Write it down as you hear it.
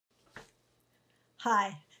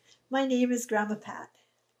Hi, my name is Grandma Pat.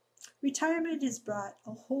 Retirement has brought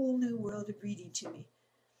a whole new world of reading to me.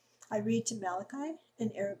 I read to Malachi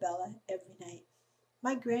and Arabella every night.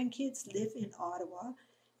 My grandkids live in Ottawa,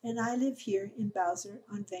 and I live here in Bowser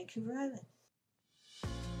on Vancouver Island.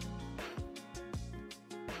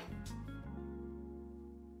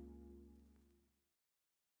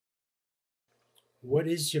 What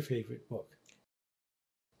is your favorite book?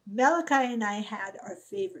 Malachi and I had our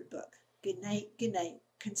favorite book, Good Night,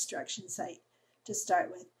 Construction Site, to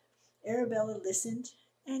start with. Arabella listened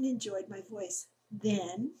and enjoyed my voice.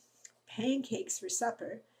 Then, Pancakes for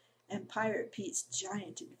Supper and Pirate Pete's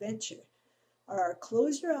Giant Adventure are our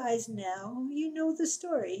close your eyes now, you know the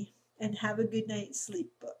story, and have a good night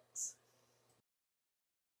sleep books.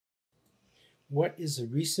 What is a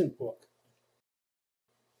recent book?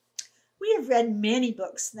 We have read many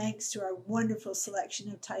books thanks to our wonderful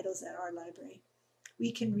selection of titles at our library.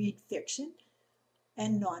 We can read fiction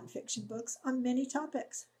and nonfiction books on many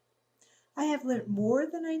topics. I have learned more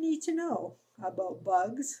than I need to know about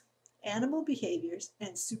bugs, animal behaviors,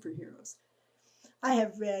 and superheroes. I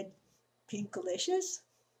have read Pinkalicious,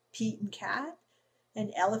 Pete and Cat,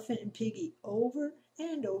 and Elephant and Piggy over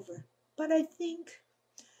and over, but I think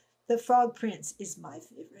The Frog Prince is my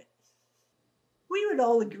favorite. We would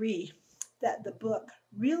all agree that the book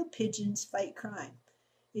Real Pigeons Fight Crime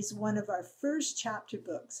is one of our first chapter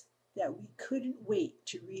books that we couldn't wait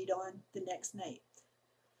to read on the next night.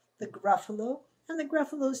 The Gruffalo and the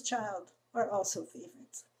Gruffalo's Child are also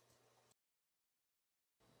favorites.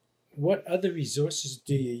 What other resources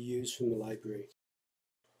do you use from the library?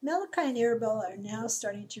 Malachi and Arabella are now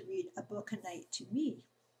starting to read a book a night to me.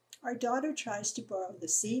 Our daughter tries to borrow the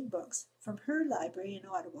same books from her library in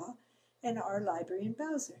Ottawa and our library in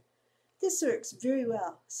Bowser. This works very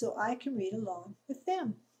well, so I can read along with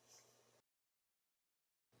them.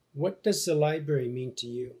 What does the library mean to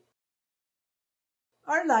you?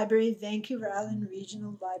 Our library, Vancouver Island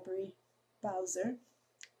Regional Library, Bowser,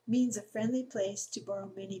 means a friendly place to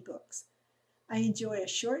borrow many books. I enjoy a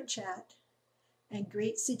short chat and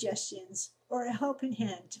great suggestions or a helping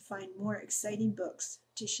hand to find more exciting books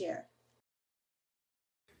to share.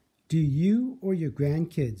 Do you or your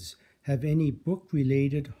grandkids have any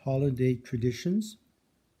book-related holiday traditions?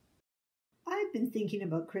 I've been thinking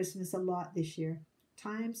about Christmas a lot this year.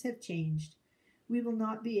 Times have changed. We will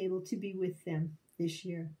not be able to be with them this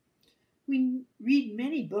year. We read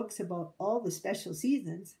many books about all the special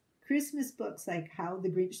seasons. Christmas books like How the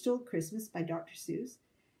Grinch Stole Christmas by Dr. Seuss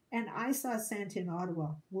and I Saw Santa in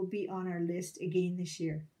Ottawa will be on our list again this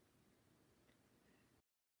year.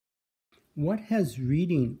 What has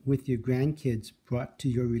reading with your grandkids brought to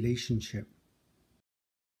your relationship?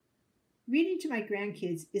 Reading to my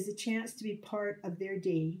grandkids is a chance to be part of their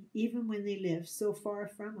day, even when they live so far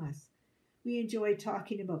from us. We enjoy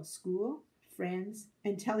talking about school, friends,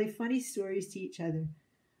 and telling funny stories to each other.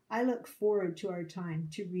 I look forward to our time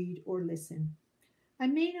to read or listen. I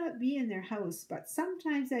may not be in their house, but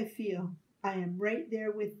sometimes I feel I am right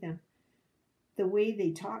there with them. The way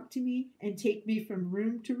they talk to me and take me from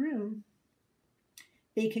room to room.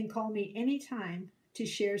 They can call me anytime to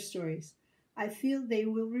share stories. I feel they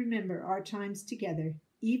will remember our times together,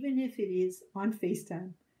 even if it is on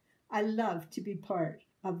FaceTime. I love to be part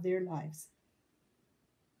of their lives.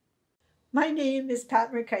 My name is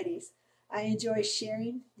Pat Markides. I enjoy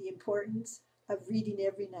sharing the importance of reading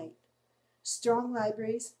every night. Strong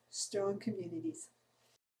libraries, strong communities.